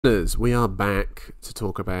We are back to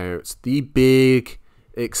talk about the big,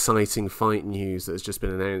 exciting fight news that has just been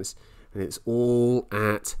announced, and it's all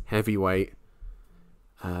at heavyweight.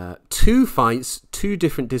 Two fights, two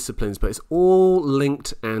different disciplines, but it's all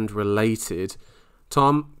linked and related.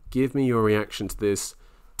 Tom, give me your reaction to this.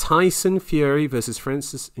 Tyson Fury versus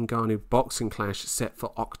Francis Ngannou boxing clash set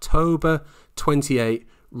for October 28,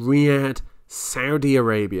 Riyadh, Saudi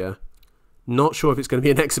Arabia. Not sure if it's going to be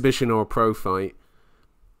an exhibition or a pro fight.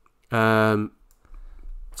 Tom,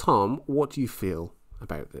 what do you feel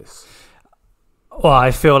about this? Well,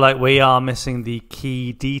 I feel like we are missing the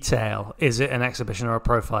key detail. Is it an exhibition or a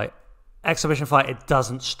pro fight? Exhibition fight, it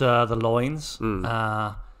doesn't stir the loins.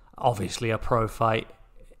 Obviously, a pro fight,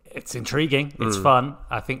 it's intriguing. It's fun.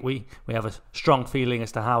 I think we have a strong feeling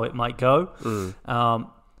as to how it might go.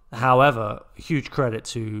 However, huge credit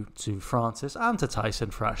to Francis and to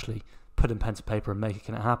Tyson for actually putting pen to paper and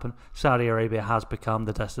making it happen. Saudi Arabia has become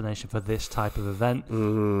the destination for this type of event.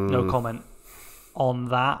 No comment on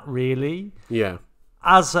that, really. Yeah.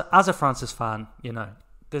 As a Francis fan,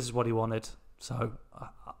 this is what he wanted, so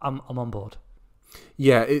I'm on board.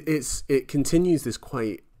 Yeah, it continues this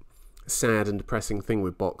quite sad and depressing thing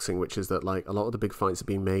with boxing, which is that like a lot of the big fights are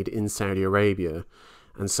being made in Saudi Arabia,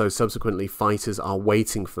 and so subsequently fighters are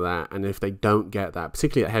waiting for that, and if they don't get that,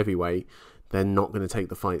 particularly at heavyweight, they're not going to take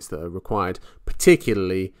the fights that are required,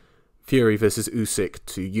 particularly Fury versus Usyk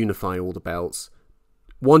to unify all the belts.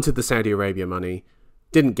 Wanted the Saudi Arabia money,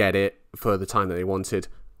 didn't get it for the time that they wanted.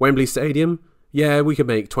 Wembley Stadium, yeah, we could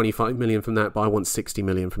make 25 million from that, but I want 60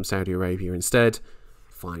 million from Saudi Arabia instead.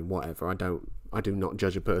 Fine, whatever. I do not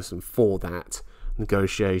judge a person for that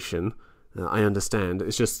negotiation. I understand.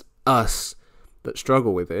 It's just us that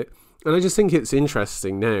struggle with it. And I just think it's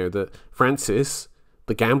interesting now that Francis,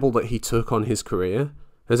 the gamble that he took on his career,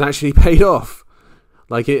 has actually paid off.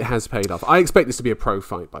 Like, it has paid off. I expect this to be a pro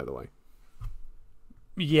fight, by the way.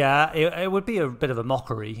 Yeah, it would be a bit of a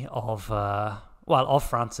mockery of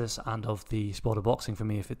Francis and of the sport of boxing for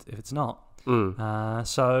me if it's not.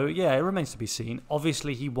 So yeah, it remains to be seen.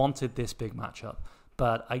 Obviously, he wanted this big matchup,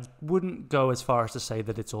 but I wouldn't go as far as to say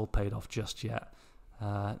that it's all paid off just yet.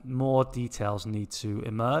 More details need to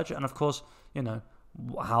emerge, and of course,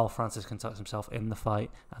 how Francis conducts himself in the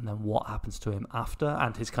fight, and then what happens to him after,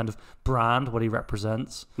 and his kind of brand, what he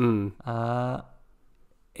represents.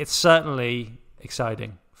 It's certainly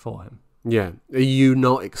exciting for him. Yeah. Are you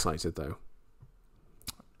not excited, though?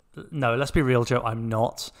 No, let's be real, Joe. I'm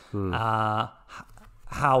not.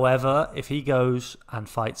 However, if he goes and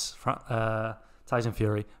fights Tyson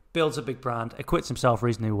Fury, builds a big brand, acquits himself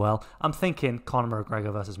reasonably well, I'm thinking Conor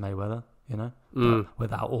McGregor versus Mayweather,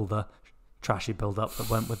 without all the trashy build-up that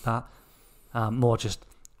went with that. More just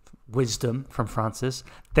wisdom from Francis.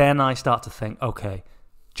 Then I start to think, okay,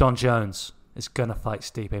 John Jones is going to fight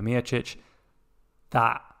Stipe Miocic.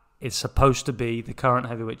 That is supposed to be the current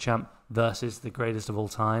heavyweight champ versus the greatest of all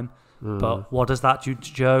time. But what does that do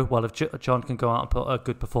to Joe? Well, if John can go out and put a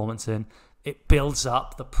good performance in, it builds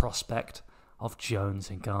up the prospect of Jones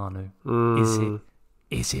and Ngannou.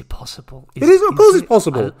 Is it possible? It is. Of course, it's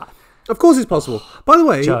possible. Of course, it's possible. By the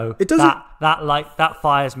way, Joe, it doesn't. That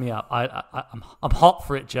fires me up. I'm hot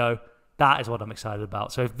for it, Joe. That is what I'm excited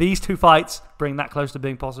about. So if these two fights bring that close to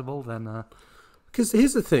being possible, then because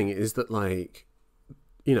here's the thing: is that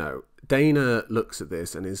Dana looks at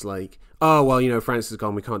this and is like, oh, well, Francis is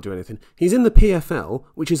gone, we can't do anything. He's in the PFL,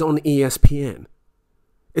 which is on ESPN.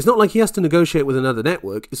 It's not like he has to negotiate with another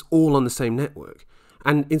network. It's all on the same network.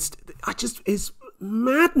 And it's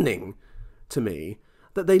maddening to me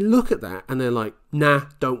that they look at that and they're like, nah,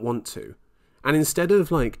 don't want to. And instead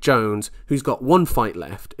of like Jones, who's got one fight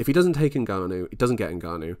left, if he doesn't take Ngannou, he doesn't get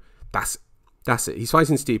Ngannou, that's it. He's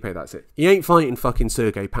fighting Stipe, that's it. He ain't fighting fucking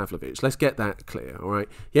Sergey Pavlovich. Let's get that clear, all right?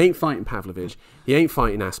 He ain't fighting Pavlovich. He ain't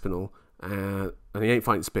fighting Aspinall. And he ain't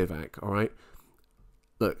fighting Spivak, all right?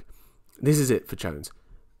 Look, this is it for Jones.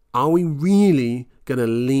 Are we really going to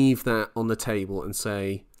leave that on the table and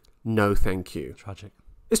say, no, thank you? Tragic.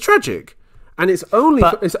 It's tragic. And it's only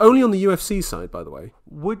on the UFC side, by the way.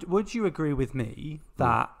 Would you agree with me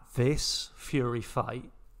that this Fury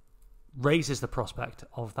fight raises the prospect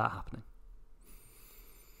of that happening?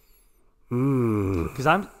 Because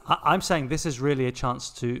I'm saying this is really a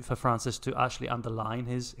chance for Francis to actually underline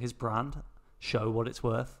his brand, show what it's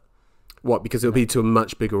worth. What? Because it'll be to a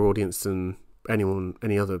much bigger audience than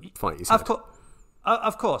any other fight he's had.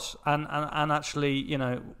 Of course, and actually,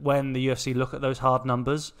 when the UFC look at those hard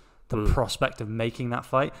numbers, the prospect of making that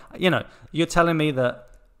fight, you're telling me that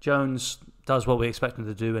Jones does what we expect him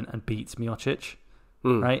to do and beats Miocic,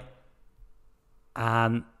 right?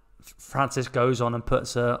 And Francis goes on and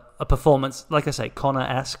puts a performance, like I say,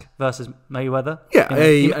 Conor-esque versus Mayweather. Yeah,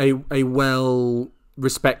 a well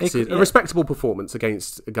respected, a respectable performance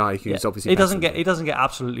against a guy who's obviously he doesn't get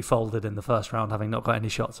absolutely folded in the first round, having not got any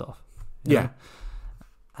shots off. Yeah.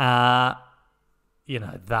 That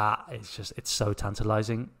is just, it's so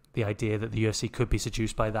tantalizing. The idea that the UFC could be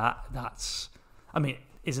seduced by that.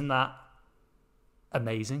 Isn't that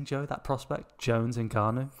amazing, Joe? That prospect, Jones and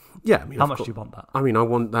Ngannou. Yeah, how much do you want that? I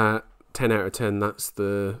want that 10 out of 10. That's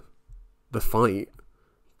the fight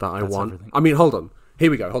that I want. Everything. Hold on.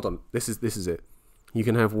 Here we go. Hold on. This is it. You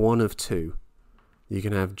can have one of two. You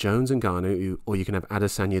can have Jones and Ngannou, or you can have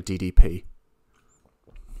Adesanya DDP.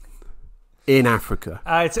 In Africa.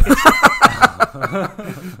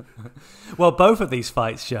 Well, both of these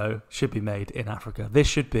fights, Joe, should be made in Africa. This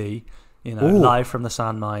should be, live from the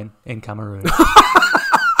sand mine in Cameroon.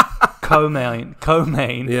 Co-main.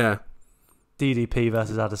 Yeah. DDP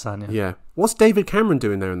versus Adesanya. Yeah. What's David Cameron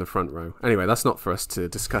doing there in the front row? Anyway, that's not for us to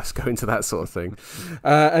discuss, go into that sort of thing.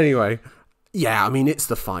 Anyway, yeah, it's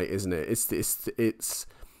the fight, isn't it? It's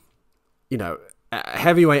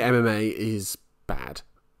heavyweight MMA is bad.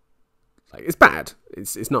 Like, it's bad.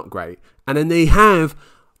 It's not great. And then they have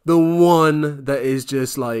the one that is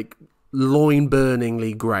just like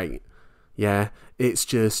loin-burningly great. Yeah, it's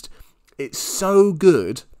so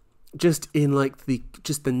good, just in like the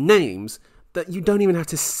names, that you don't even have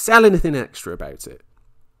to sell anything extra about it.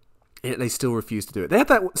 Yet they still refuse to do it. They had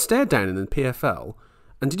that stare down in the PFL,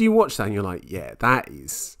 and did you watch that? And you're like, yeah,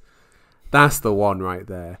 that's the one right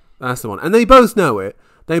there. That's the one. And they both know it.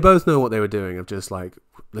 They both know what they were doing, of just like,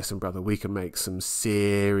 listen, brother, we can make some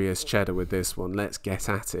serious cheddar with this one. Let's get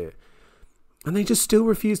at it. And they just still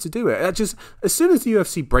refuse to do it. As soon as the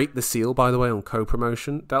UFC break the seal, by the way, on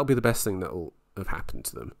co-promotion, that'll be the best thing that will have happened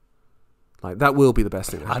to them. Like, that will be the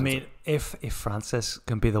best thing that happens. If Francis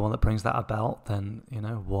can be the one that brings that about, then,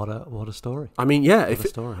 what a story.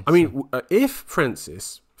 If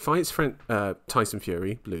Francis fights Tyson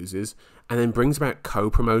Fury, loses, and then brings about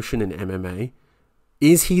co-promotion in MMA,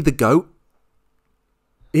 is he the GOAT?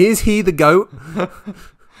 Is he the GOAT?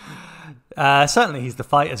 Certainly he's the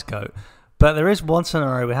fighter's GOAT. But there is one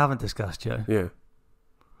scenario we haven't discussed, Joe. Yeah.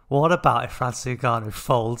 What about if Francis Ngannou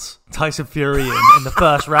folds Tyson Fury in the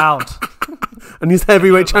first round? And he's the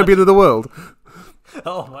heavyweight champion of the world.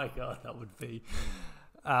 Oh my God, that would be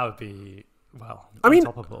well,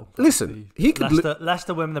 untoppable. Listen, he could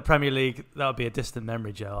Leicester win the Premier League. That would be a distant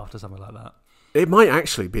memory, Joe, after something like that. It might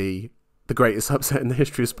actually be the greatest upset in the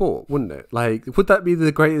history of sport, wouldn't it? Like, would that be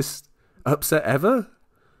the greatest upset ever?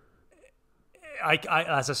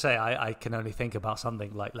 As I say, I can only think about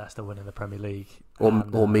something like Leicester winning the Premier League,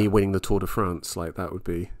 or me winning the Tour de France. Like, that would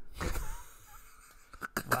be.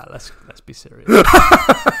 Well, let's be serious.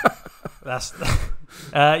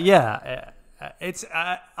 It's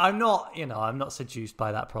I'm not seduced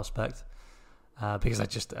by that prospect because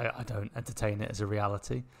I don't entertain it as a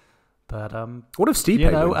reality. But what if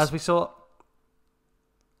Stipe wins? As we saw,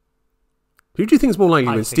 who do you think is more likely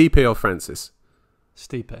to win, Stipe or Francis?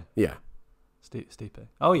 Stipe. Yeah. Stipe.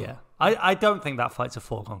 Oh yeah. I don't think that fight's a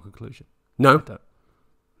foregone conclusion. No. I don't.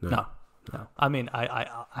 No. I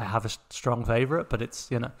have a strong favourite, but it's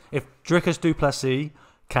if Dricus du Plessis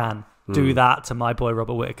can do that to my boy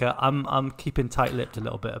Robert Whittaker, I'm keeping tight-lipped a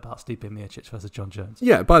little bit about Stipe Miocic versus John Jones.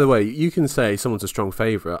 Yeah. By the way, you can say someone's a strong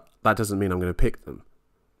favourite. That doesn't mean I'm going to pick them.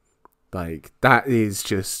 Like, that is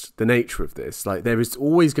just the nature of this. Like, there is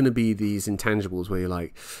always going to be these intangibles where you're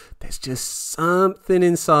like, there's just something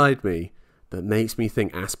inside me that makes me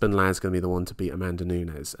think Aspen Ladd's going to be the one to beat Amanda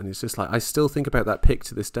Nunes. And it's just like, I still think about that pick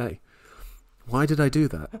to this day. Why did I do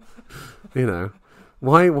that?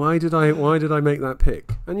 Why did I make that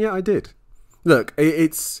pick? And yeah, I did. Look,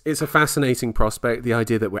 it's a fascinating prospect, the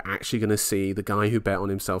idea that we're actually going to see the guy who bet on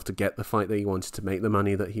himself to get the fight that he wanted, to make the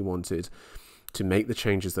money that he wanted, to make the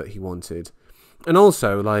changes that he wanted. And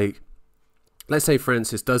also, like, let's say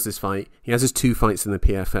Francis does this fight, he has his 2 fights in the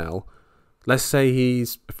PFL. Let's say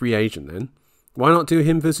he's a free agent then. Why not do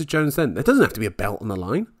him versus Jones then? There doesn't have to be a belt on the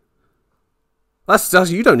line.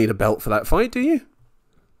 You don't need a belt for that fight, do you?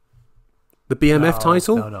 The BMF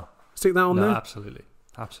title? No. Stick that on there? Absolutely.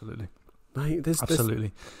 Like,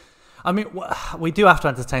 absolutely. I mean, we do have to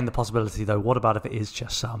entertain the possibility, though. What about if it is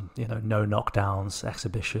just some, no knockdowns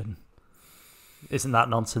exhibition? Isn't that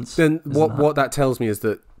nonsense? Then what that tells me is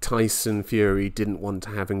that Tyson Fury didn't want to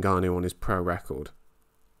have Ngannou on his pro record.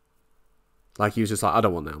 Like, he was just like, I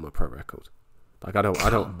don't want that on my pro record. Like, I don't.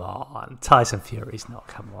 Come on, Tyson Fury's not.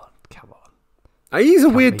 Come on. He's a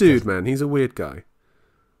weird dude, man. He's a weird guy.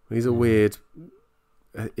 He's a weird,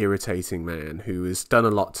 irritating man who has done a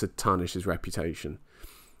lot to tarnish his reputation.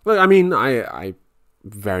 Well, I mean, I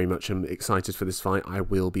very much am excited for this fight. I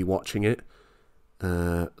will be watching it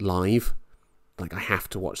live. Like, I have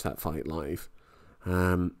to watch that fight live.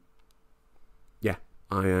 Yeah,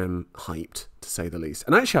 I am hyped, to say the least.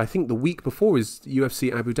 And actually, I think the week before is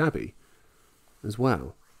UFC Abu Dhabi as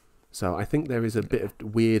well. So I think there is a bit of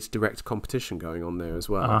weird direct competition going on there as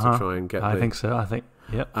well to try and get. I think so. I think.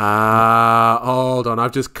 Yep. Hold on.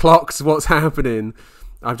 I've just clocked what's happening.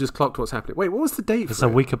 Wait, what was the date? It's a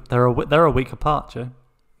week. They're a week apart, Joe.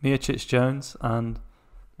 Miocic, Jones, and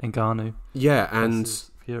Ngannou. Yeah, and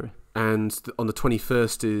Fury. And on the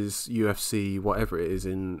 21st is UFC whatever it is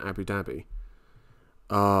in Abu Dhabi.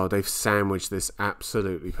 Oh, they've sandwiched this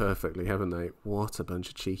absolutely perfectly, haven't they? What a bunch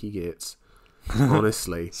of cheeky gits.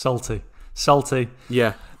 Honestly. Salty.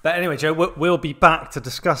 Yeah. But anyway, Joe, we'll be back to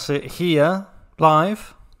discuss it here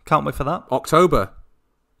live. Can't wait for that. October.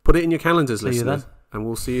 Put it in your calendars, See you listeners. then. And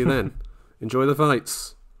we'll see you then. Enjoy the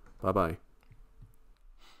fights. Bye-bye.